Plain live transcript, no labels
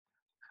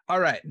All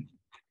right.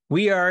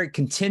 We are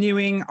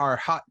continuing our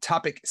hot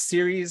topic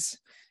series.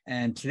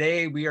 And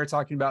today we are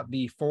talking about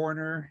the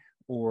foreigner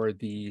or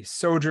the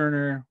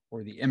sojourner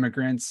or the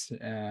immigrants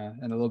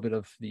and a little bit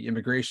of the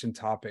immigration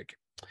topic.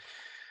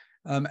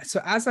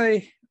 So as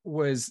I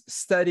was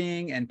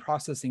studying and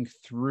processing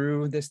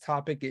through this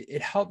topic,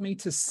 it helped me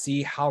to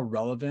see how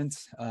relevant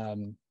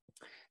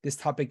this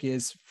topic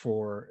is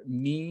for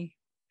me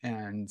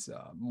and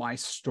my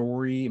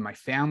story, my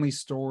family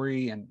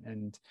story,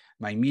 and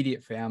my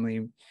immediate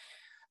family.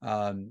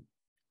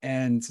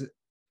 And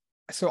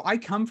so I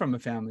come from a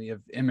family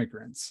of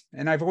immigrants,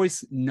 and I've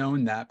always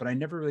known that, but I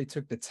never really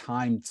took the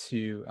time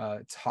to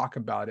talk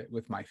about it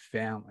with my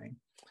family.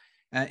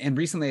 And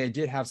recently, I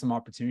did have some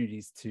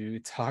opportunities to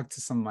talk to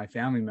some of my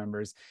family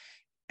members,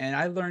 and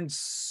I learned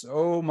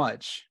so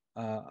much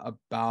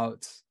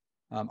about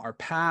our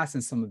past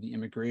and some of the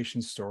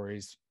immigration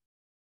stories.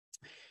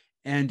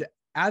 And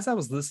as I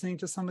was listening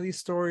to some of these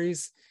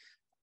stories,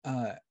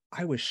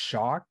 I was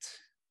shocked,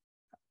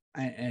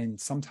 and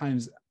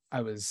sometimes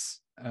I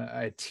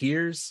had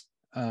tears.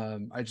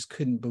 I just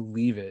couldn't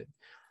believe it,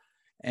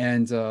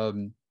 and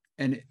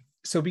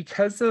so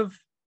because of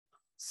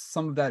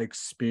some of that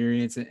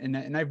experience,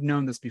 and I've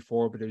known this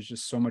before, but it was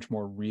just so much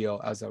more real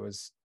as I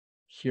was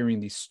hearing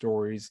these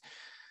stories.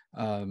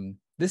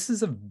 This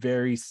is a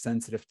very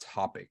sensitive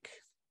topic,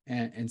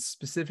 and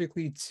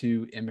specifically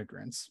to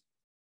immigrants.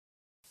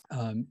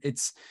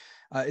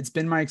 It's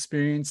been my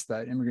experience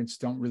that immigrants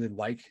don't really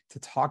like to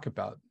talk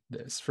about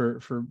this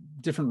for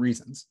different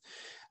reasons,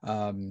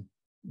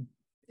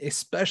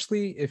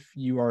 especially if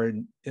you are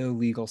in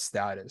illegal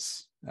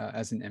status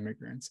as an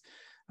immigrant.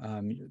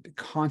 You're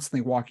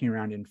constantly walking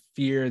around in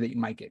fear that you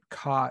might get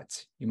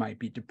caught, you might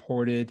be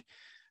deported,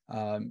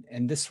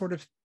 and this sort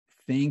of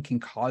thing can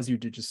cause you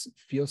to just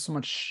feel so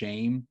much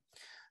shame.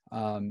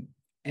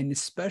 And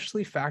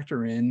especially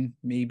factor in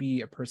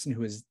maybe a person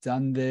who has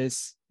done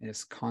this and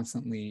is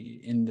constantly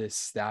in this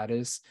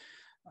status,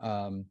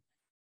 and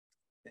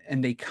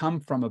they come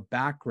from a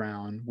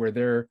background where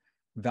their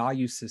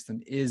value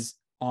system is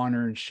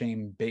honor and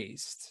shame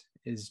based.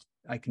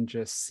 I can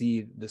just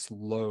see this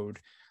load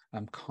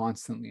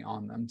constantly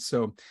on them.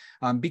 So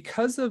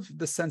because of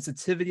the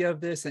sensitivity of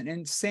this,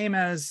 and same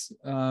as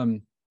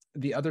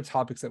the other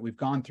topics that we've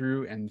gone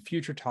through and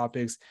future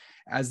topics,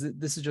 as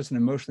this is just an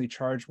emotionally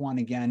charged one,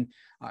 again,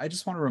 I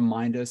just want to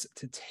remind us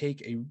to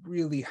take a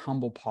really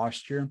humble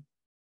posture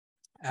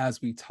as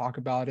we talk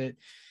about it,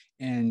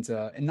 and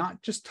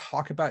not just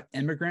talk about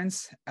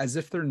immigrants as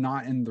if they're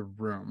not in the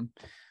room.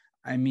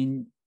 I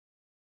mean,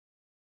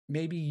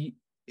 maybe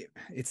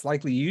it's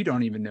likely you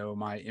don't even know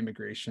my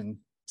immigration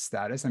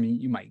status. I mean,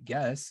 you might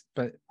guess,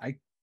 but I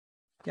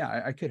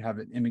could have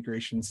an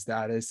immigration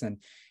status,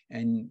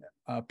 and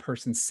a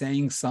person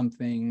saying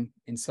something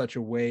in such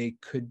a way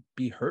could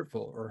be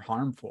hurtful or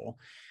harmful.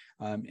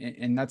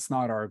 And that's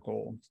not our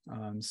goal.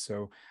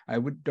 So I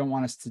don't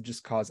want us to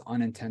just cause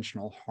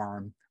unintentional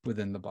harm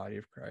within the body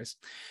of Christ.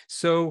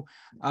 So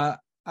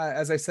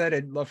as I said,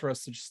 I'd love for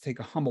us to just take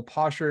a humble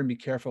posture and be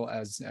careful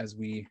as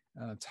we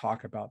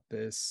talk about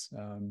this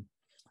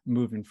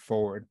moving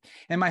forward.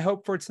 And my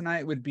hope for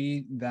tonight would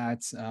be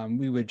that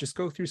we would just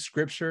go through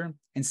scripture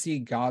and see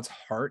God's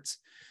heart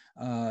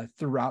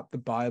throughout the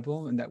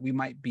Bible, and that we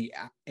might be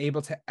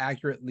able to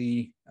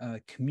accurately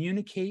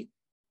communicate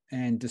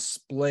and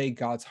display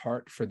God's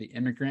heart for the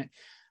immigrant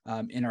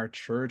in our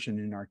church and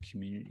in our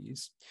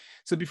communities.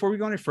 So before we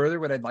go any further,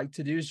 what I'd like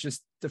to do is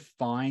just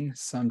define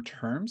some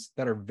terms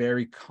that are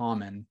very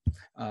common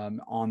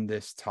on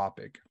this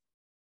topic.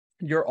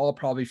 You're all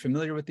probably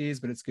familiar with these,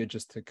 but it's good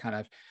just to kind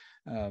of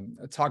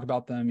talk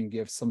about them and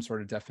give some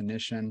sort of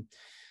definition.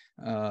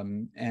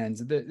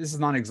 This is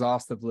not an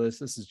exhaustive list.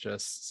 This is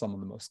just some of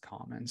the most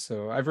common.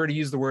 So I've already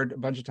used the word a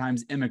bunch of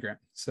times, immigrant.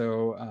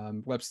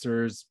 So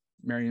Webster's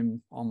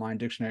Merriam Online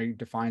Dictionary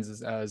defines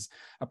this as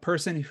a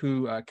person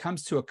who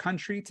comes to a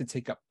country to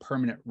take up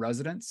permanent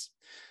residence.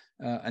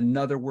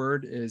 Another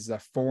word is a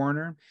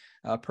foreigner,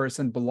 a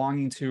person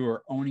belonging to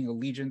or owning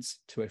allegiance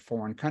to a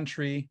foreign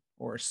country,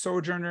 or a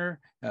sojourner,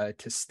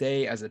 to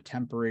stay as a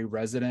temporary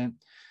resident.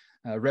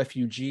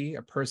 Refugee,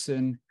 a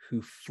person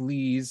who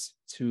flees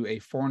to a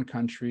foreign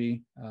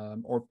country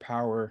or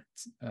power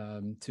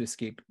to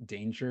escape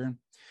danger.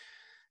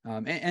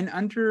 And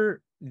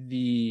under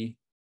the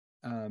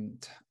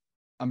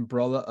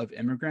umbrella of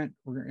immigrant,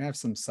 we're going to have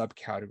some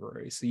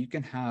subcategories. So you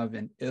can have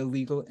an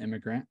illegal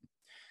immigrant.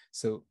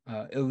 So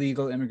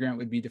illegal immigrant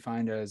would be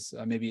defined as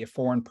maybe a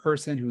foreign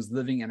person who's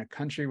living in a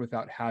country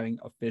without having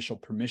official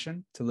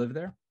permission to live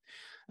there.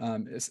 A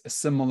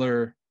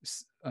similar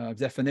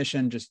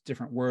definition, just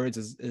different words,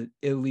 is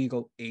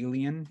illegal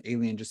alien.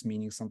 Alien just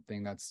meaning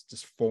something that's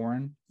just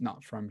foreign,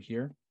 not from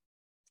here.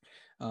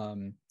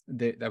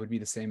 That would be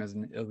the same as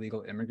an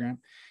illegal immigrant.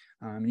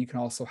 You can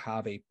also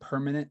have a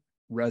permanent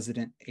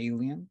resident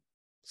alien.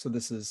 So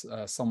this is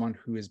someone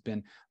who has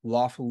been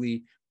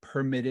lawfully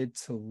permitted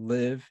to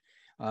live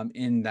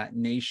in that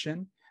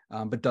nation,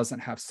 but doesn't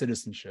have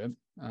citizenship,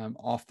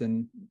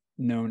 often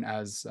known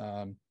as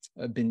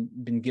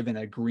been given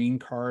a green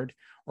card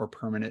or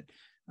permanent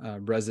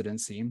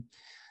residency.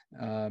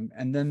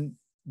 And then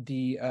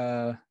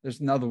there's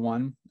another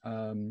one,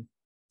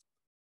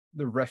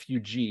 the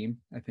refugee,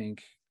 I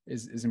think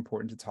is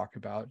important to talk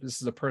about.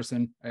 This is a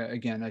person,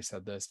 again, I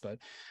said this, but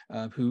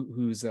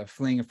who's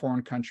fleeing a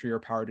foreign country or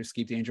power to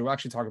escape danger. We'll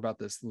actually talk about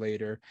this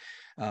later.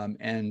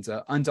 And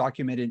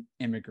undocumented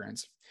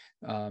immigrants.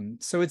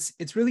 So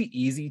it's really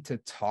easy to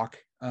talk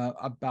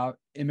about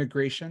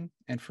immigration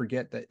and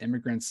forget that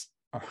immigrants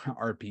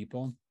are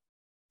people.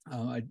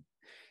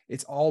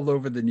 It's all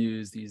over the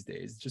news these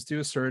days. Just do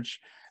a search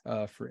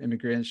for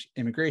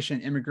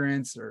immigration,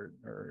 immigrants,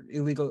 or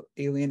illegal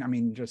alien. I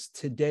mean, just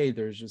today,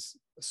 there's just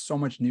so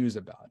much news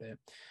about it.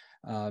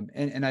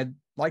 And I'd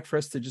like for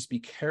us to just be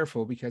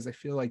careful, because I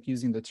feel like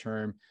using the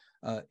term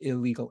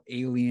illegal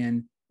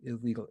alien,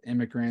 illegal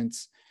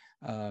immigrants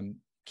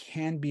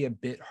can be a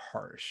bit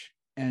harsh.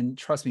 And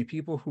trust me,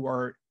 people who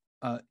are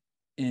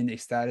in a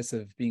status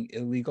of being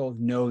illegal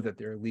know that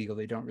they're illegal.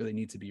 They don't really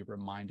need to be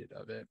reminded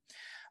of it.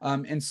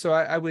 And so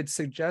I would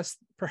suggest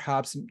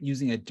perhaps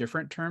using a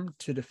different term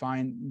to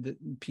define the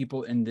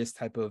people in this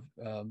type of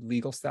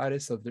legal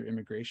status of their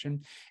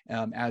immigration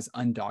as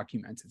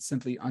undocumented,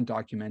 simply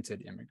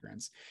undocumented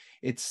immigrants.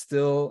 It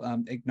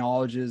still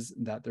acknowledges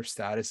that their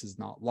status is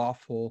not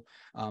lawful,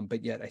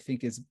 but yet I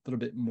think is a little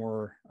bit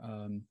more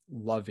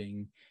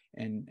loving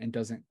and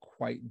doesn't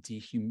quite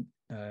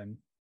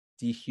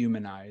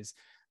dehumanize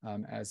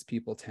as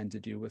people tend to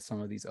do with some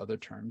of these other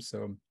terms.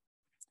 So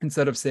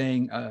instead of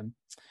saying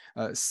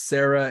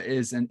Sarah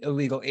is an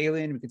illegal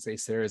alien, we could say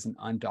Sarah is an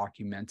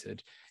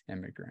undocumented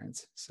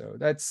immigrant. So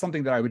that's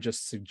something that I would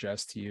just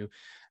suggest to you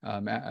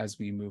as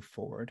we move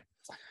forward.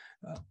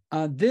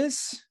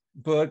 This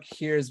book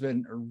here has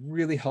been a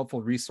really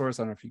helpful resource.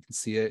 I don't know if you can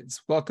see it.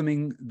 It's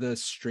Welcoming the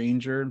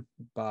Stranger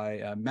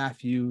by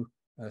Matthew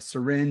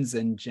Serins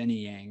and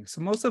Jenny Yang.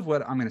 So most of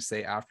what I'm going to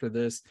say after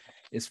this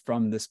is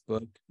from this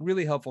book.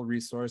 Really helpful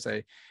resource.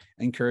 I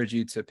encourage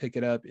you to pick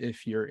it up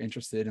if you're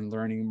interested in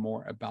learning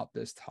more about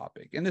this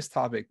topic. And this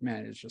topic,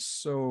 man, is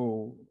just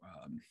so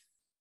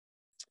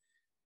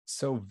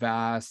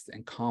vast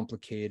and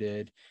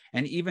complicated.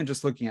 And even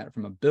just looking at it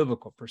from a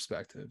biblical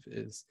perspective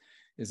is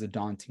a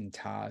daunting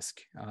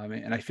task.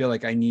 And I feel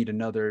like I need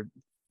another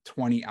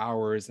 20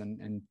 hours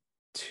and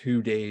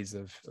 2 days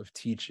of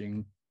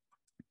teaching.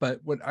 But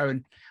what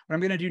I'm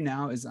going to do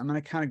now is I'm going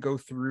to kind of go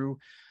through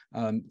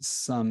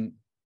some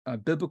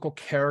biblical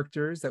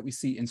characters that we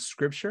see in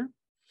Scripture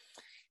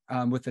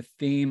with the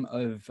theme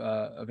of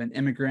an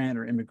immigrant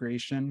or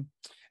immigration.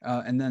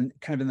 And then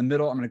kind of in the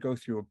middle, I'm going to go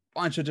through a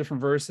bunch of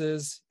different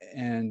verses.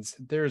 And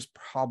there's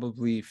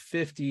probably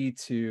 50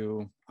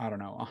 to,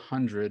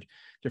 100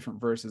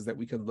 different verses that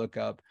we could look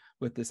up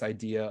with this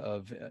idea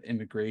of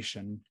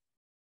immigration.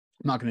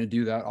 I'm not going to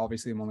do that.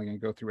 Obviously, I'm only going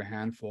to go through a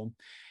handful.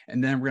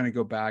 And then we're going to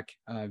go back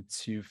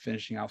to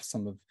finishing off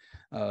some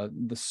of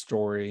the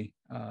story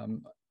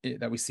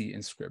that we see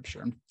in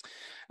Scripture.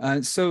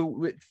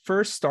 So it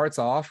first starts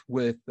off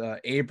with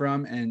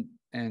Abram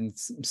and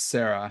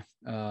Sarah,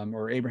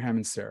 or Abraham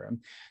and Sarah.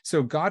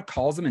 So God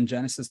calls them in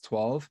Genesis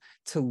 12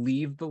 to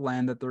leave the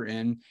land that they're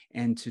in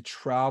and to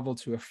travel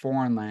to a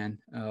foreign land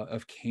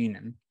of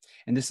Canaan.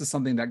 And this is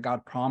something that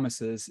God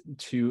promises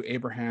to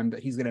Abraham,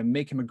 that he's going to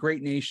make him a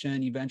great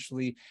nation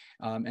eventually,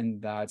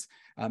 and that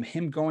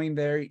him going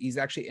there, he's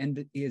actually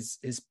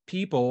his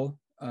people,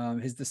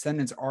 his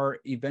descendants are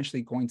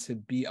eventually going to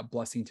be a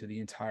blessing to the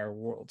entire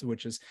world,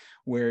 which is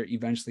where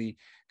eventually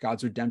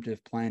God's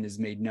redemptive plan is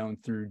made known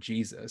through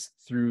Jesus,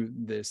 through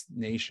this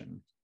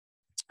nation.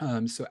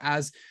 So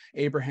as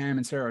Abraham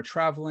and Sarah are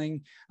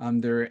traveling,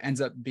 there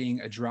ends up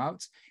being a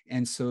drought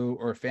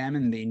or a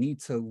famine, and they need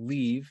to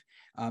leave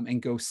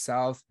and go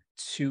south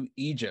to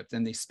Egypt,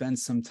 and they spend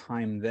some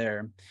time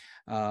there.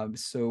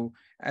 So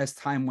as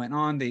time went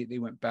on, they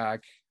went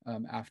back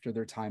after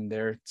their time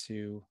there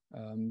to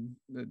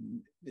the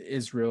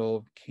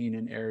Israel,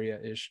 Canaan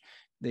area-ish.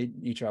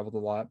 He traveled a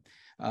lot.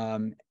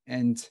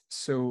 And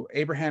so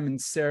Abraham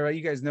and Sarah,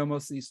 you guys know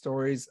most of these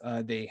stories.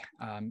 They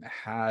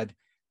had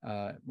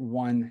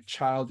one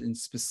child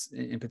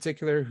in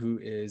particular, who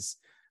is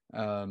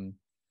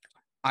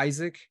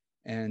Isaac.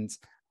 And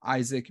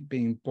Isaac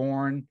being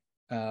born,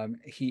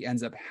 he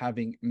ends up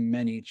having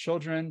many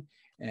children,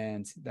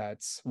 and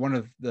that's one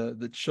of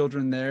the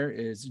children there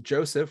is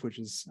Joseph, which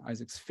is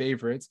Isaac's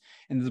favorite,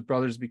 and the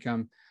brothers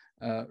become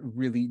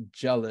really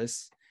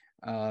jealous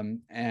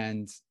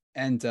and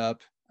end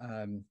up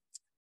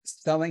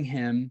selling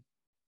him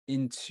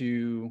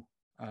into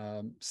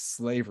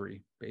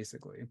slavery,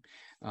 basically,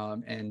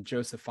 and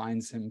Joseph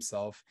finds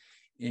himself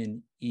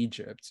in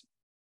Egypt.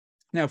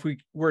 Now, if we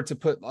were to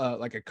put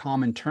like a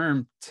common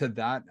term to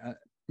that,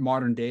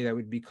 modern day, that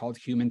would be called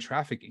human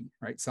trafficking,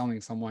 right?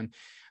 Selling someone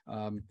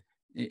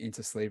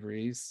into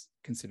slavery is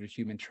considered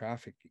human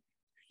trafficking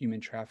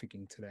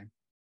today.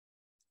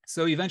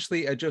 So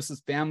eventually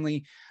Joseph's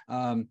family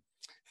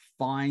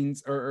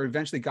finds, or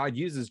eventually God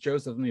uses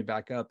Joseph, let me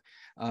back up,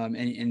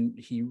 and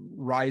he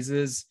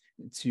rises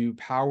to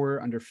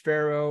power under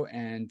Pharaoh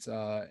and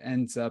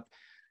ends up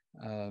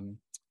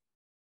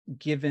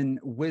given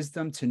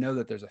wisdom to know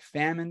that there's a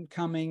famine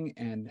coming,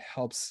 and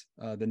helps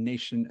the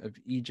nation of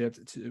Egypt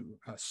to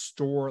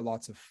store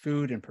lots of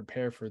food and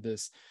prepare for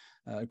this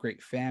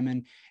great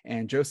famine.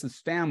 And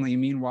Joseph's family,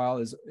 meanwhile,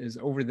 is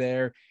over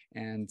there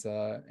and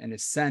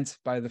is sent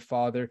by the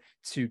father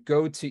to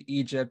go to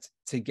Egypt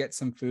to get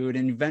some food.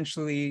 And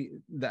eventually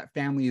that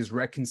family is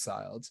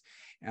reconciled.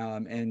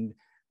 And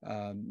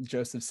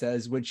Joseph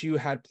says, what you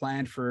had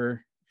planned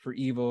for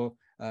evil,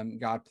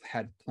 God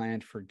had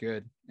planned for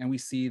good. And we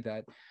see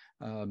that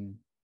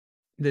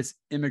this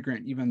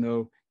immigrant, even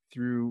though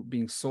through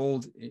being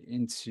sold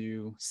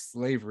into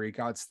slavery,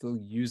 God still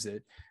used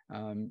it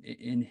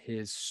in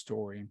his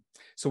story.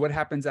 So what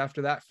happens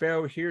after that?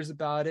 Pharaoh hears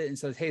about it and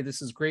says, hey,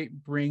 this is great.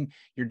 Bring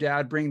your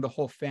dad, bring the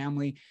whole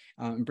family,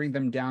 and bring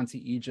them down to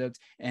Egypt.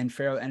 And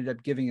Pharaoh ended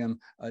up giving them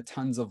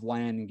tons of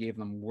land and gave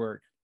them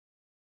work.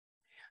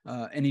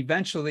 And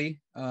eventually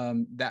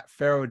that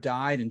Pharaoh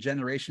died, and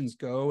generations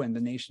go, and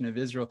the nation of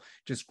Israel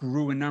just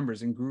grew in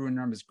numbers and grew in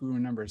numbers, grew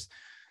in numbers.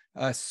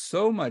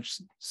 So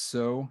much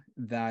so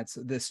that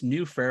this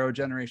new Pharaoh,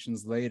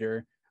 generations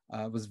later,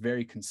 was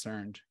very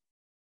concerned.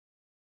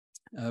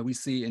 We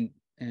see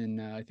in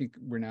I think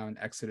we're now in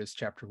Exodus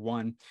chapter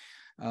 1,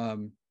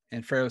 and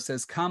Pharaoh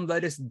says, come,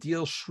 let us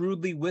deal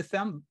shrewdly with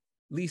them,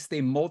 lest they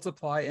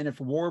multiply, and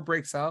if war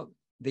breaks out,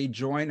 they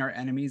join our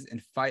enemies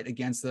and fight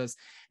against us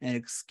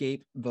and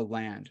escape the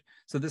land.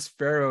 So this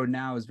Pharaoh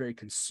now is very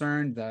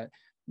concerned that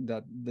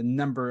the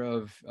number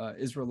of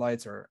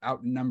Israelites are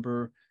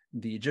outnumber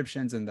the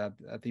Egyptians, and that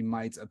they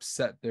might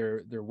upset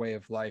their way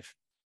of life.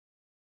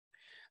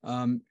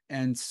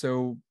 And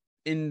so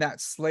in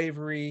that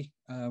slavery,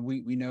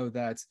 we know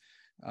that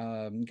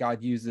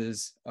God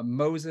uses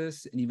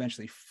Moses and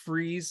eventually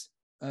frees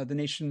the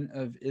nation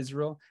of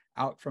Israel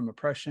out from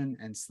oppression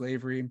and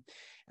slavery.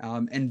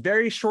 And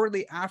very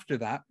shortly after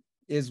that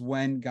is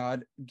when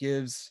God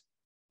gives,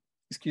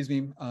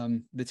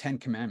 the 10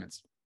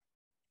 Commandments.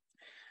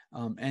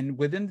 And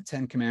within the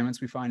 10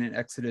 Commandments, we find in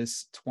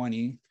Exodus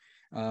 20,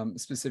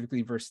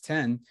 specifically verse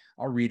 10,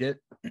 I'll read it.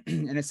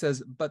 And it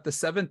says, but the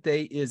seventh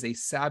day is a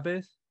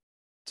Sabbath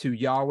to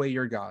Yahweh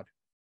your God.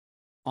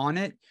 On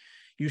it,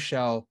 you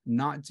shall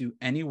not do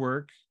any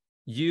work,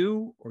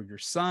 you or your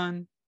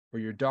son or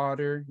your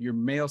daughter, your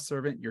male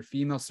servant, your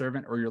female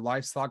servant, or your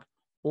livestock,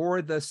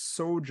 or the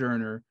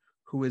sojourner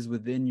who is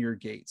within your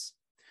gates.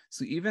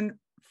 So even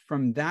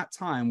from that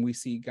time, we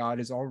see God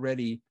is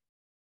already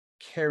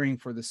caring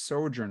for the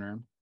sojourner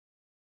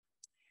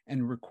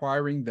and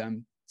requiring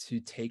them to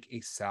take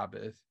a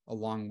Sabbath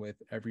along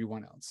with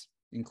everyone else,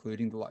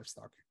 including the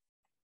livestock.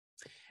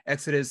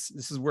 Exodus,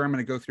 this is where I'm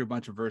going to go through a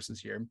bunch of verses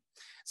here.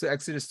 So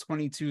Exodus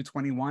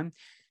 22:21,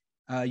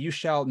 you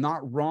shall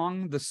not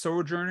wrong the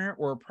sojourner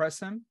or oppress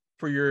him,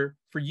 for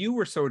you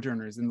were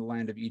sojourners in the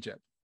land of Egypt.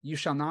 You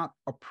shall not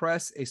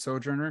oppress a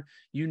sojourner.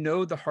 You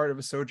know the heart of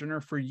a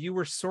sojourner, for you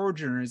were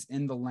sojourners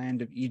in the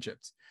land of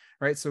Egypt.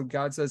 Right? So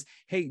God says,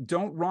 hey,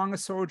 don't wrong a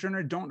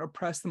sojourner. Don't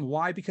oppress them.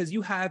 Why? Because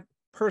you have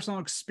personal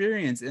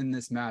experience in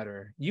this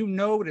matter. You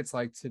know what it's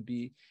like to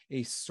be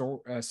a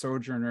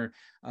sojourner,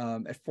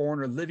 a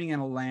foreigner living in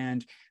a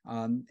land,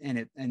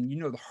 and you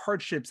know the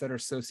hardships that are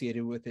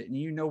associated with it, and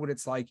you know what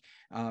it's like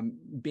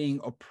being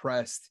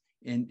oppressed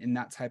in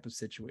that type of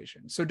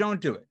situation. So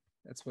don't do it.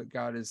 That's what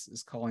God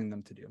is calling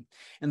them to do.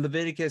 In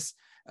Leviticus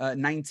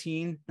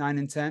 19, 9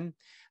 and 10,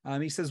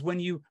 he says, when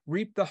you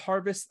reap the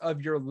harvest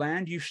of your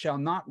land, you shall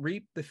not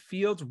reap the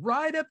fields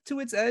right up to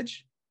its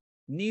edge,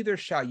 neither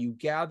shall you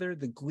gather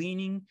the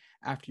gleaning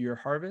after your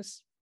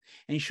harvest,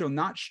 and you shall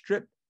not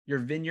strip your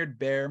vineyard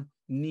bare,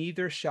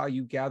 neither shall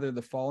you gather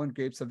the fallen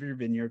grapes of your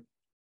vineyard.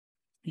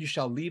 You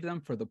shall leave them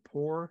for the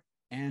poor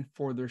and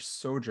for their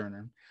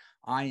sojourner.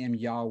 I am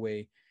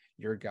Yahweh,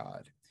 your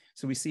God.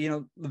 So we see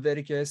in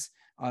Leviticus,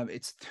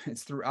 it's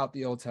throughout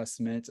the Old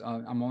Testament.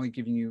 I'm only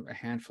giving you a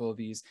handful of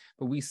these,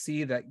 but we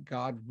see that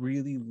God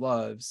really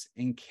loves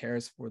and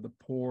cares for the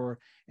poor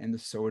and the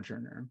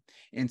sojourner.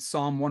 In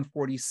Psalm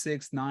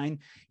 146:9,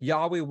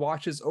 Yahweh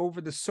watches over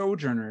the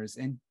sojourners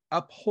and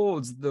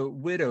upholds the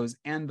widows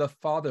and the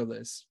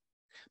fatherless,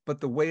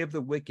 but the way of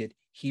the wicked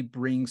he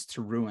brings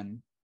to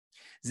ruin.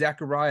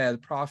 Zechariah, the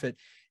prophet,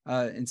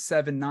 in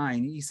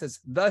 7:9, he says,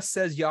 thus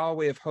says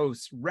Yahweh of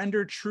hosts,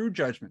 render true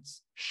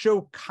judgments,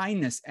 show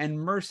kindness and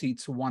mercy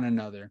to one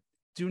another.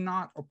 Do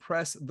not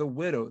oppress the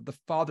widow, the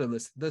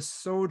fatherless, the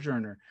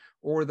sojourner,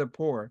 or the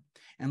poor,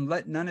 and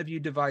let none of you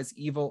devise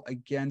evil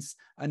against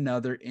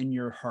another in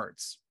your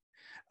hearts.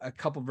 A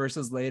couple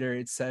verses later,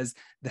 it says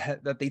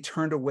that they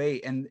turned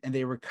away and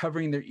they were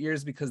covering their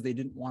ears because they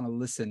didn't want to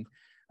listen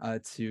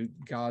to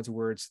God's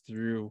words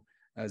through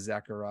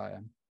Zechariah.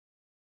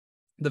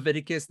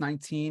 Leviticus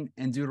 19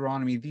 and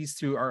Deuteronomy, these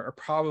two are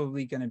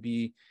probably going to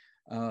be,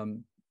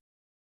 the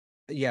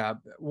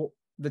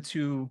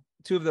two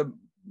of the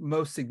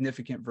most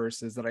significant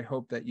verses that I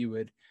hope that you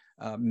would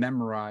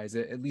memorize,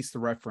 at least the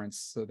reference,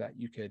 so that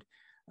you could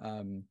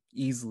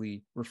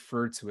easily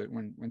refer to it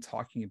when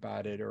talking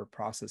about it or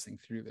processing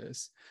through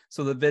this.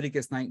 So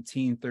Leviticus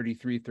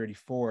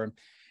 19:33-34,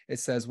 it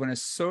says, when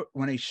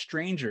a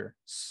stranger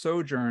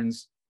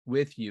sojourns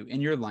with you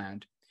in your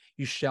land,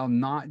 you shall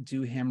not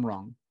do him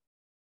wrong.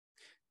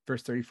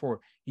 Verse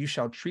 34, you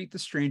shall treat the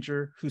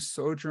stranger who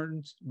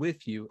sojourns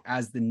with you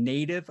as the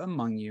native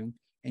among you,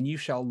 and you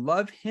shall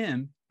love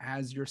him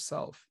as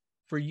yourself.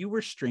 For you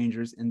were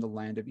strangers in the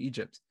land of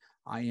Egypt.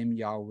 I am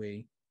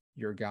Yahweh,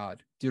 your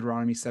God.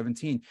 Deuteronomy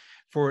 17,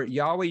 for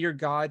Yahweh, your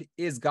God,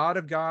 is God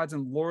of gods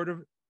and Lord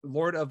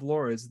of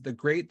lords, the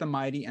great, the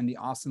mighty, and the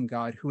awesome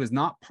God, who is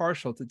not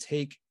partial,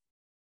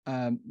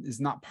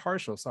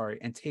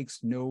 and takes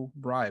no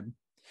bribe.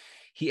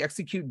 He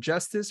executes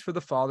justice for the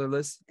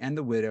fatherless and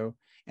the widow,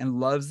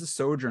 and loves the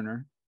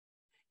sojourner,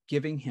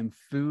 giving him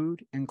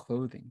food and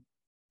clothing.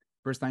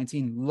 Verse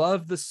 19,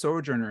 love the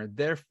sojourner,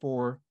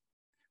 therefore,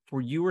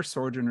 for you were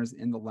sojourners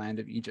in the land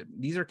of Egypt.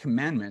 These are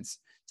commandments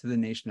to the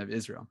nation of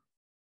Israel.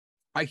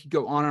 I could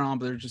go on and on,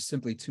 but there's just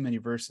simply too many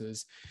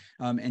verses.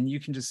 And you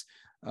can just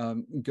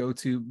go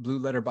to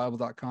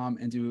blueletterbible.com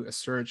and do a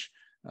search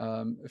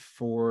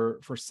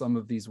for some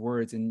of these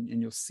words, and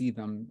you'll see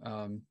them.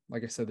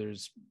 Like I said,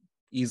 there's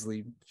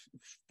easily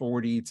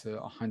 40 to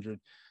 100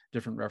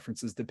 different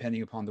references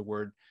depending upon the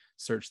word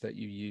search that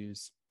you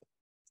use.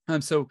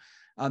 So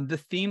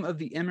the theme of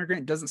the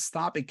immigrant doesn't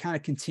stop. It kind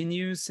of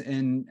continues,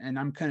 and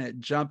I'm going to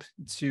jump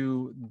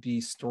to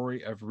the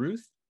story of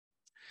Ruth.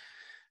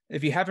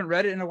 If you haven't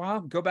read it in a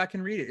while, go back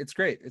and read it. It's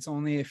great. It's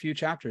only a few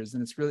chapters,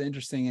 and it's really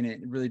interesting, and it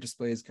really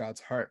displays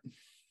God's heart.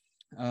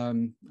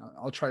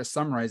 I'll try to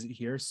summarize it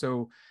here.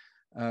 So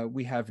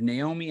we have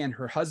Naomi and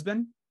her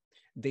husband.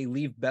 They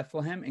leave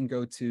Bethlehem and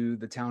go to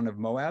the town of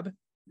Moab.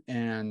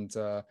 And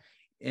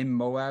in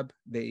Moab,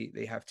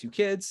 they have 2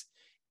 kids,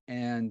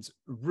 and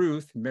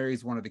Ruth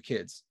marries one of the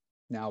kids.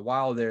 Now,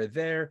 while they're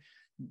there,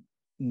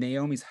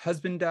 Naomi's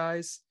husband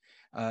dies.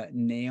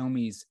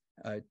 Naomi's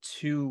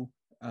 2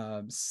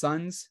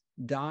 sons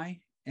die.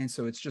 And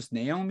so it's just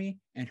Naomi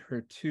and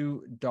her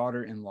 2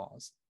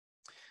 daughter-in-laws.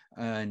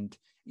 And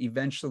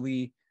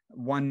eventually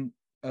one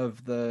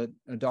of the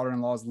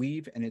daughter-in-laws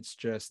leave, and it's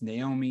just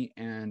Naomi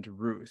and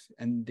Ruth.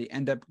 And they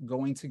end up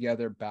going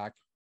together back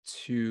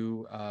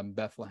to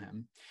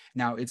Bethlehem.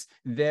 Now it's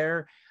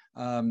there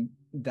and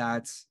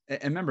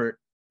remember,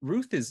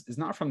 Ruth is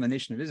not from the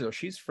nation of Israel.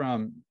 She's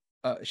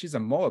a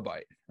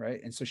Moabite, right?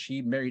 And so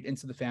she married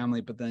into the family,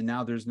 but then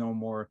now there's no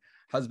more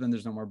husband,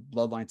 there's no more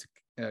bloodline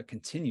to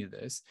continue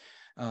this.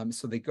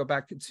 So they go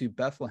back to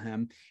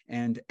Bethlehem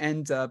and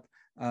end up,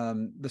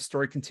 the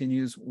story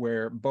continues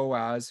where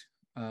Boaz,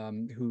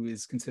 who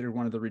is considered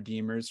one of the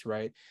redeemers,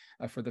 right,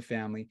 for the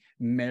family,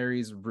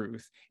 marries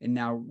Ruth. And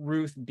now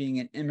Ruth, being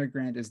an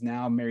immigrant, is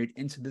now married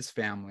into this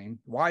family.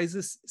 Why is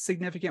this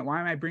significant?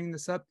 Why am I bringing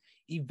this up?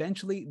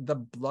 Eventually, the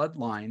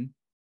bloodline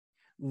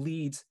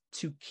leads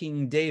to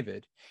King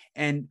David.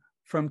 And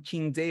from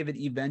King David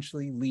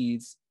eventually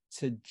leads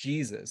to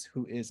Jesus,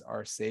 who is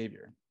our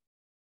Savior.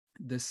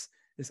 This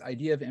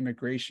idea of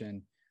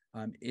immigration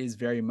is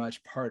very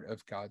much part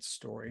of God's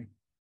story.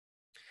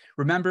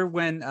 Remember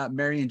when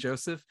Mary and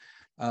Joseph,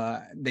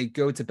 they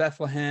go to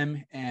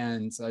Bethlehem,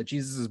 and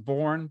Jesus is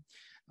born.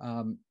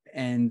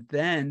 And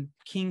then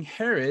King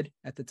Herod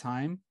at the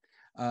time,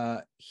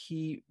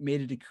 he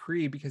made a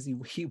decree because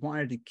he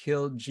wanted to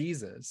kill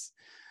Jesus.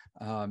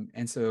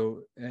 And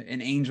so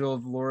an angel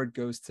of the Lord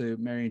goes to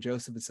Mary and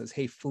Joseph and says,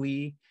 hey,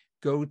 flee,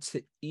 go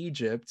to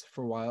Egypt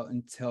for a while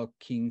until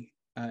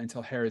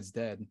Herod's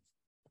dead.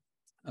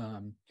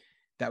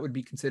 That would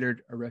be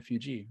considered a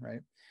refugee,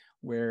 right?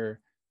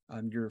 Where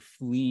you're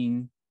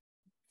fleeing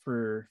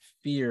for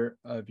fear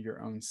of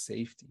your own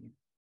safety.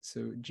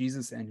 So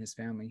Jesus and his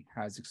family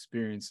has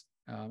experience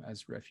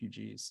as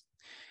refugees.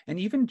 And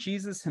even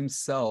Jesus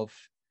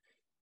himself,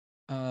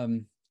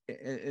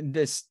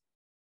 this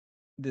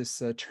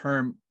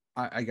term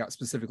I got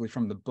specifically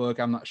from the book.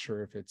 I'm not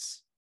sure if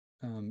it's,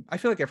 I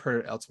feel like I've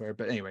heard it elsewhere,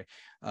 but anyway,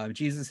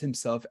 Jesus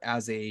himself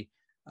as a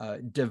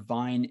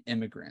divine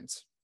immigrant.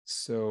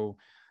 So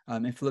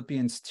in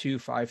Philippians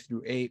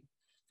 2:5-8,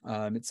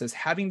 it says,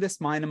 having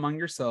this mind among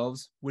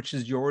yourselves, which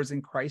is yours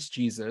in Christ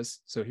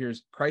Jesus. So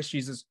here's Christ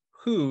Jesus,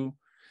 who,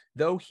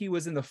 though he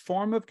was in the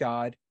form of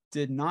God,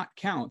 did not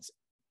count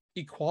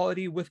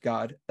equality with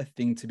God a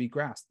thing to be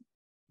grasped,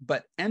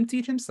 but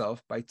emptied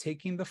himself by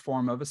taking the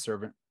form of a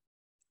servant,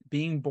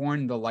 being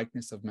born in the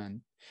likeness of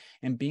men,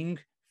 and being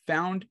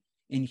found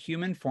in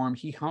human form,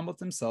 he humbled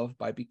himself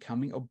by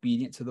becoming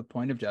obedient to the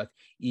point of death,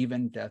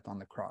 even death on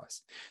the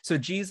cross. So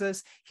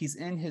Jesus, he's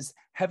in his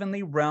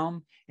heavenly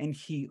realm, and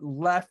he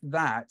left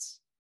that,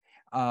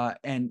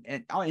 and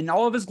in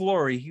all of his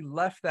glory, he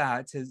left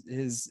that,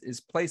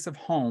 his place of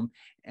home,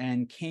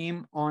 and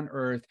came on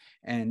earth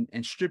and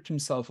stripped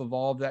himself of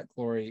all of that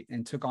glory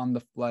and took on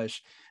the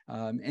flesh.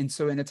 And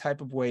so in a type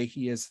of way,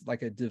 he is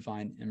like a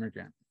divine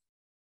immigrant.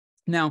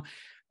 Now,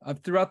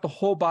 throughout the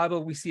whole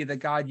Bible, we see that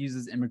God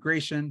uses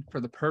immigration for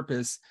the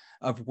purpose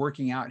of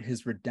working out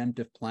his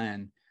redemptive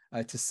plan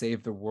to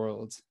save the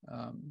world.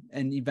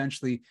 And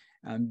eventually,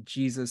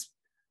 Jesus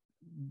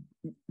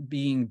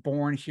being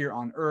born here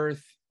on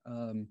earth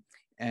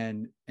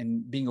and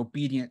being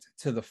obedient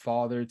to the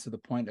Father to the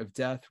point of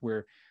death,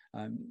 where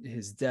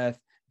his death,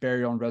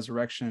 burial, and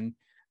resurrection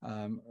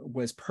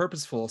was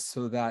purposeful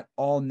so that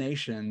all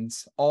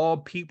nations, all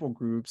people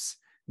groups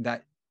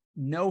that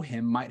know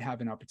him might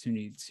have an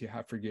opportunity to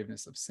have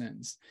forgiveness of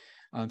sins.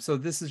 So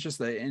this is just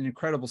an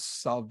incredible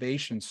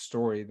salvation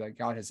story that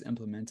God has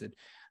implemented,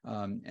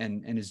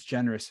 and is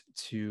generous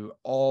to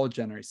all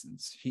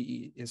generations.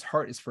 His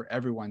heart is for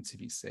everyone to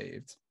be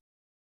saved.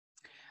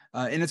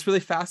 And it's really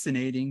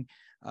fascinating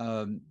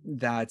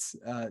that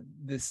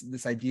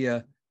this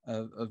idea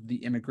of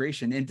the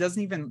immigration, it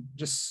doesn't even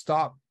just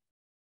stop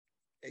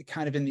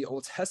kind of in the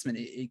Old Testament.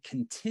 It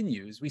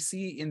continues. We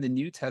see in the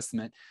New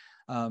Testament,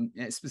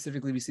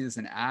 specifically, we see this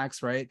in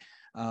Acts, right?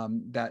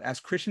 That as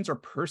Christians are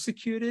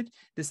persecuted,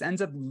 this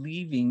ends up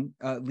leading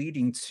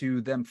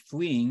to them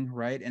fleeing,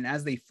 right? And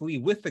as they flee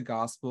with the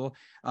gospel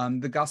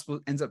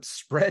ends up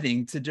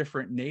spreading to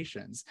different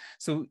nations.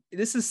 So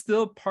this is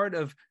still part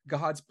of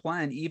God's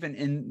plan, even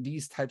in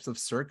these types of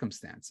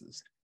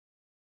circumstances.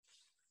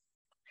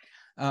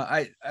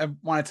 I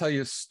want to tell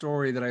you a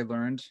story that I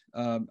learned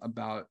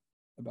about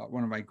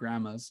one of my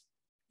grandmas.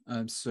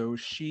 So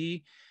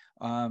she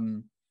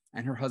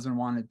and her husband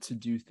wanted to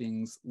do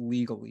things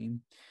legally.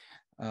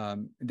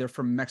 They're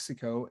from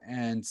Mexico,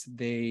 and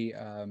they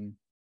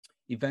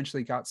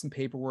eventually got some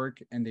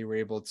paperwork, and they were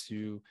able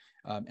to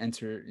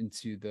enter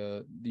into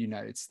the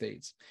United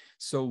States.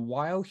 So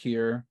while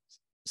here,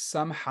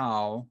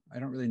 somehow, I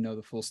don't really know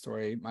the full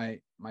story,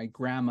 my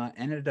grandma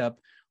ended up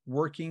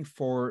working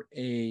for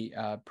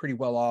a pretty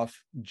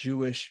well-off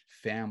Jewish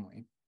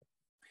family.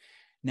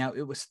 Now,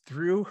 it was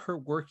through her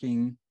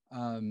working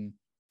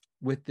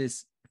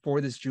for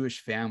this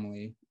Jewish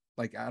family,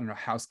 like, I don't know,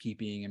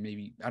 housekeeping and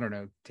maybe, I don't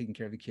know, taking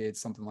care of the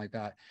kids, something like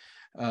that,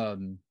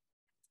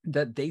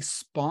 that they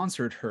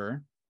sponsored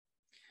her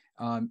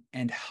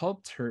and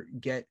helped her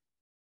get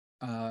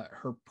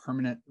her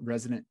permanent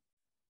resident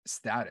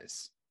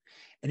status.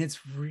 And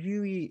it's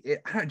really,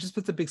 it just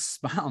puts a big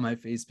smile on my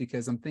face,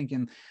 because I'm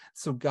thinking,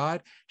 so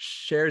God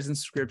shares in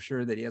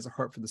scripture that he has a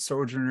heart for the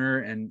sojourner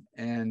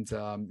and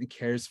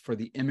cares for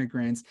the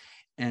immigrants,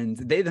 and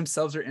they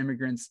themselves are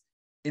immigrants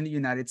in the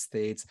United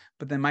States.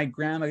 But then my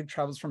grandma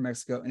travels from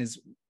Mexico and is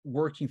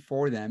working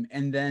for them.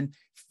 And then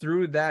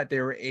through that,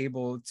 they were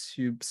able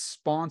to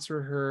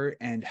sponsor her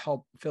and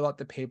help fill out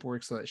the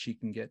paperwork so that she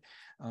can get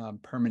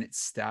permanent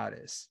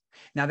status.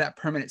 Now, that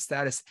permanent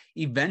status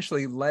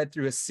eventually led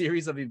through a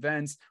series of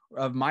events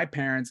of my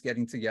parents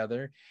getting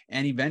together.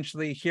 And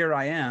eventually here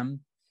I am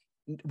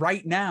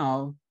right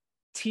now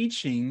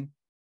teaching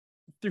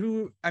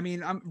through, I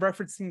mean, I'm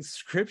referencing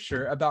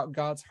scripture about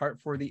God's heart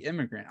for the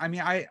immigrant. I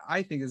mean,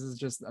 I think this is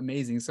just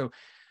amazing.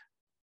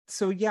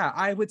 So yeah,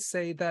 I would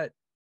say that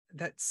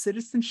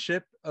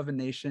citizenship of a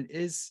nation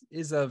is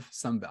of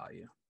some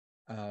value.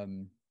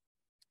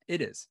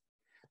 It is.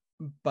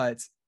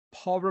 But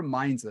Paul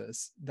reminds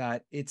us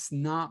that it's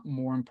not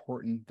more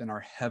important than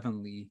our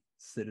heavenly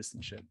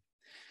citizenship.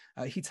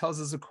 He tells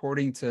us,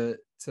 according to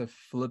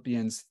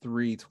Philippians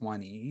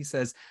 3:20, he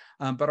says,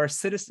 but our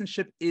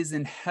citizenship is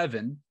in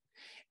heaven,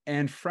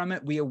 and from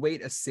it we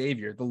await a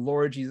Savior, the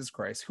Lord Jesus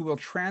Christ, who will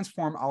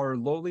transform our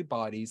lowly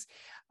bodies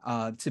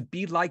to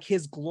be like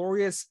his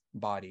glorious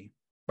body,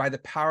 by the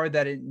power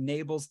that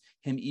enables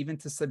him even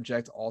to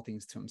subject all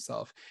things to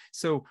himself.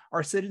 So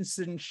our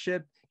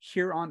citizenship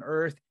here on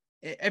earth,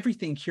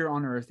 everything here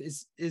on earth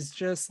is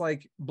just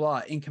like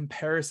blah in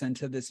comparison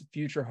to this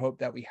future hope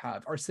that we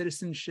have. Our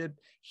citizenship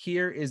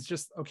here is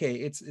just, okay,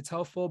 it's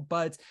helpful,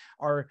 but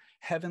our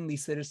heavenly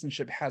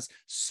citizenship has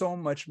so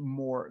much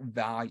more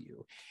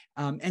value.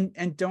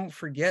 And don't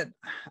forget,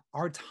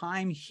 our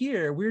time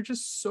here, we're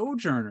just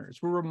sojourners.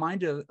 We're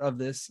reminded of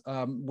this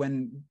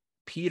when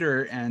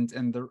Peter and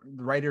the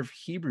writer of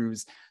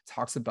Hebrews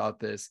talks about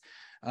this,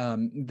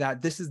 that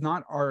this is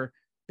not our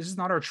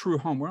true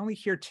home. We're only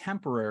here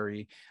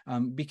temporary,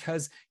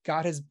 because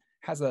God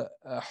has a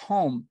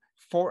home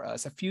for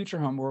us, a future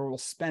home where we'll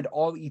spend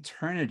all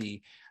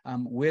eternity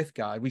with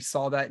God. We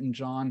saw that in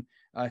John,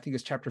 I think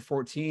it's chapter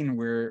 14,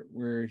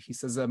 where he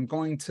says, I'm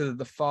going to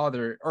the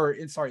Father,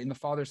 in the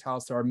Father's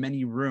house there are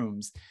many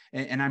rooms,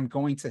 and I'm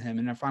going to him.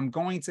 And if I'm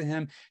going to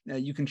him,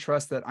 you can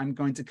trust that I'm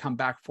going to come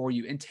back for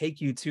you and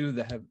take you to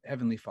the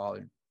Heavenly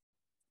Father.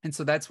 And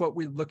so that's what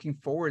we're looking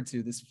forward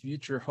to, this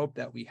future hope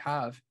that we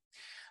have.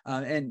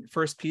 And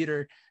 1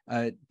 Peter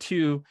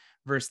 2,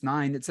 verse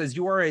 9, it says,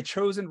 you are a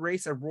chosen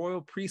race, a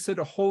royal priesthood,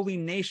 a holy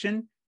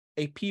nation,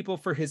 a people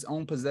for his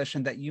own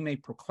possession, that you may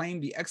proclaim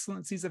the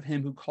excellencies of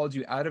him who called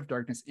you out of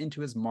darkness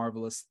into his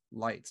marvelous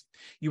light.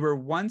 You were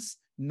once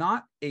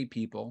not a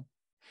people,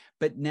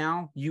 but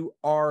now you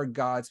are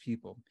God's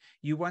people.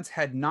 You once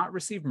had not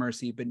received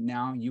mercy, but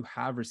now you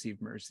have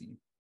received mercy.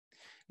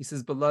 He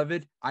says,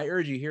 beloved, I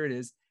urge you, here it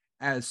is,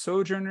 as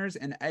sojourners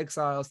and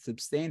exiles, to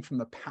abstain from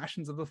the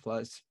passions of the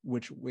flesh,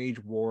 which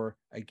wage war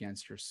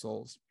against your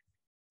souls.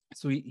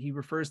 So he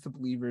refers to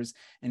believers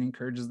and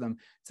encourages them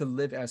to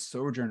live as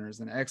sojourners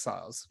and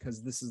exiles,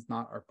 because this is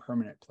not our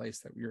permanent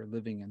place that we are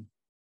living in.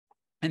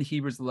 And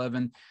Hebrews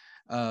 11,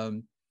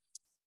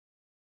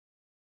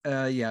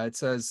 it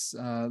says,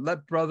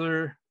 let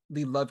brotherly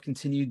love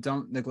continue.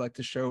 Don't neglect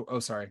to show. Oh,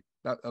 sorry,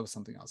 that was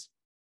something else.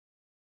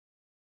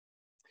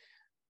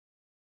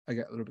 I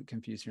got a little bit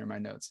confused here in my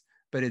notes,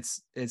 but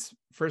it's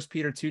 1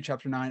 Peter 2,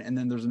 chapter 9, and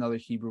then there's another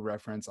Hebrew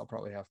reference. I'll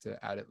probably have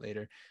to add it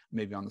later,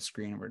 maybe on the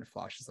screen where it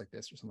flashes like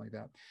this or something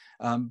like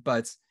that.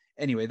 But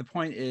anyway, the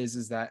point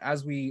is that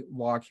as we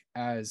walk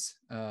as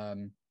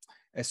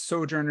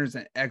sojourners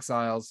and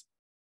exiles,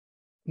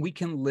 we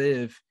can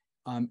live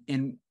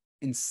in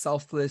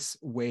selfless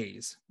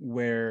ways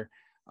where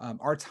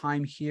our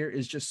time here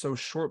is just so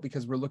short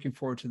because we're looking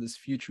forward to this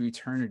future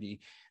eternity.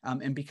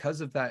 And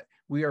because of that,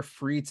 we are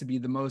free to be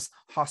the most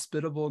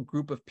hospitable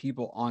group of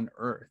people on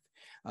earth.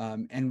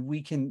 And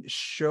we can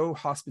show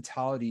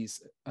hospitality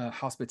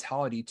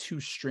to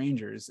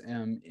strangers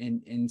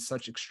in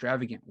such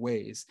extravagant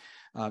ways.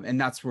 And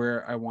that's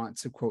where I want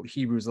to quote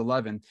Hebrews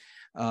 11.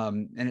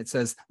 And it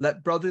says,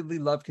 "Let brotherly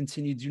love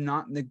continue. Do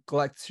not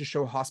neglect to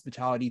show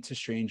hospitality to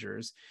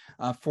strangers,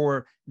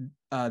 for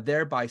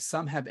thereby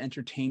some have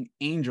entertained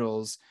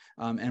angels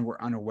and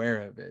were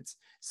unaware of it."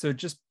 So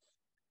just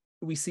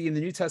we see in the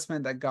New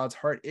Testament that God's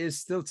heart is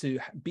still to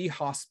be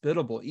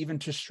hospitable, even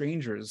to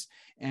strangers.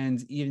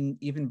 And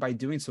even by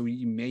doing so,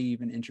 you may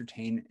even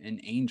entertain an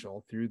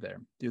angel through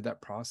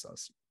that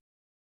process.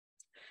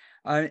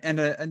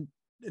 And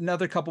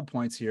another couple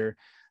points here.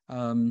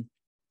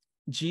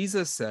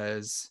 Jesus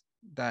says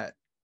that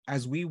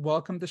as we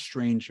welcome the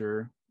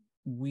stranger,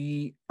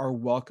 we are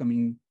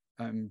welcoming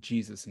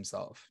Jesus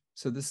himself.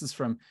 So this is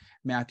from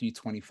Matthew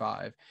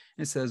 25.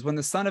 It says, "When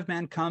the Son of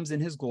Man comes in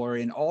his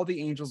glory and all the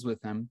angels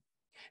with him,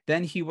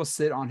 then he will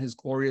sit on his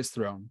glorious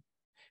throne.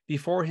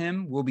 Before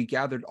him will be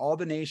gathered all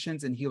the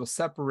nations, and he will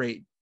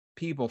separate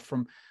people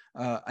from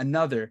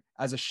another,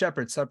 as a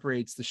shepherd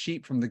separates the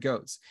sheep from the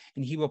goats.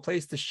 And he will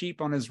place the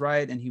sheep on his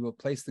right, and he will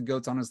place the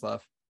goats on his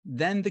left.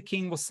 Then the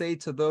king will say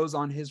to those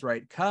on his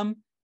right,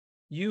 'Come,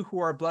 you who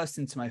are blessed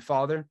into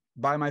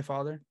by my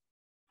Father,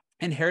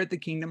 inherit the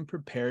kingdom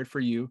prepared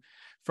for you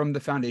from the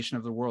foundation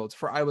of the world.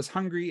 For I was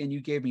hungry, and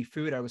you gave me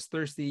food. I was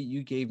thirsty,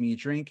 you gave me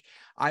drink.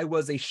 I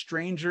was a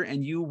stranger,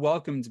 and you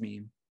welcomed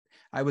me.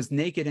 I was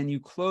naked, and you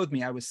clothed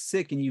me. I was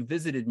sick, and you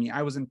visited me.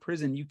 I was in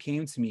prison, you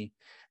came to me.'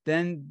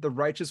 Then the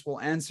righteous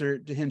will answer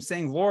to him,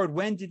 saying, 'Lord,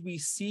 when did we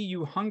see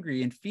you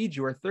hungry and feed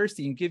you, or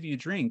thirsty and give you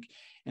drink?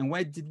 And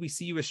when did we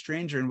see you a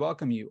stranger and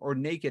welcome you, or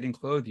naked and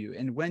clothe you?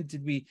 And when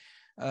did we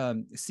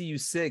see you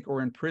sick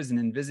or in prison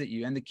and visit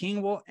you?' And the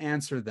king will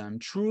answer them,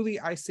 'Truly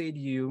I say to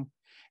you,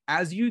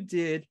 as you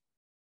did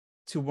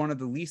to one of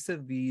the least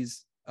of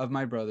these of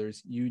my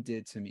brothers, you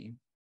did to me.'"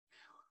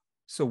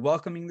 So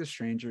welcoming the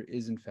stranger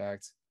is, in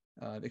fact,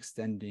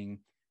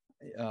 extending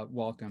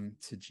welcome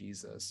to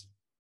Jesus.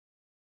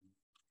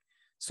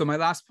 So my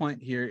last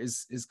point here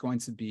is going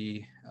to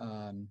be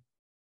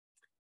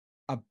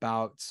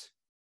about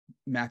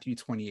Matthew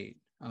 28,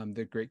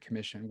 the Great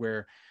Commission,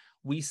 where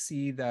we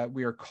see that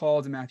we are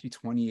called in Matthew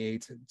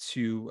 28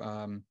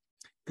 to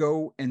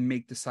go and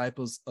make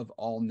disciples of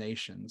all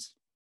nations.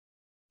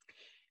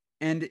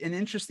 And an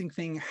interesting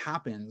thing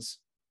happens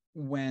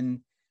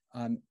when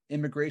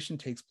immigration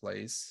takes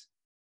place,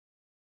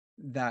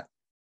 that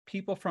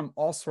people from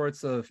all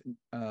sorts of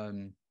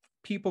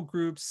people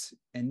groups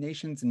and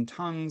nations and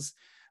tongues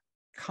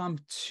come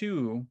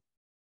to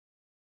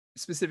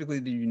specifically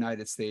the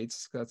United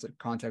States. That's a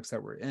context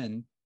that we're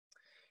in.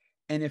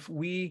 And if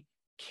we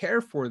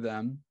care for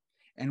them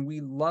and we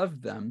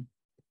love them,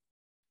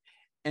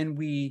 and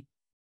we,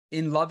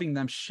 in loving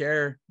them,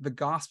 share the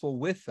gospel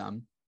with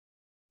them,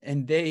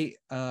 and they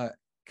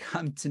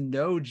come to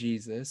know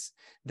Jesus,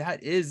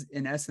 that is,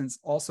 in essence,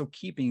 also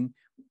keeping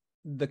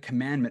the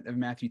commandment of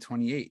Matthew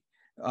 28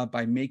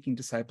 by making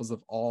disciples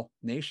of all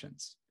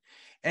nations.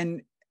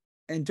 And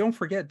don't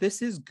forget,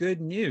 this is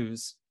good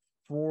news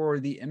for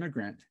the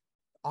immigrant.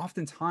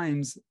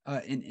 Oftentimes,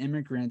 an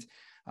immigrant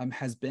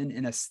has been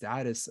in a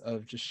status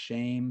of just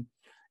shame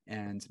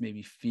and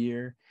maybe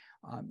fear,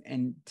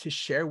 and to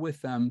share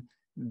with them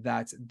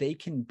that they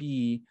can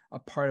be a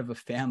part of a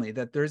family,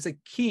 that there's a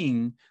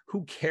king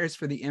who cares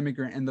for the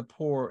immigrant and the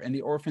poor and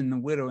the orphan, the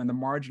widow, and the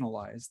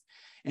marginalized.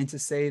 And to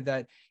say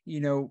that,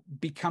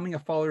 becoming a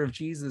follower of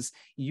Jesus,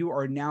 you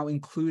are now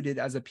included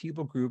as a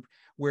people group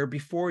where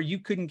before you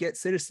couldn't get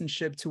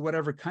citizenship to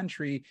whatever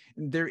country.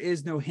 There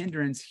is no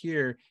hindrance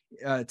here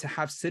to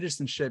have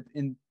citizenship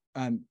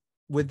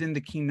within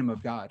the kingdom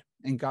of God.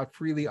 And God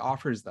freely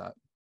offers that.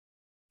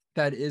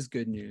 That is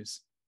good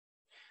news.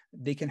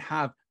 They can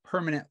have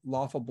permanent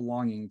lawful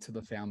belonging to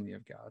the family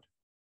of God.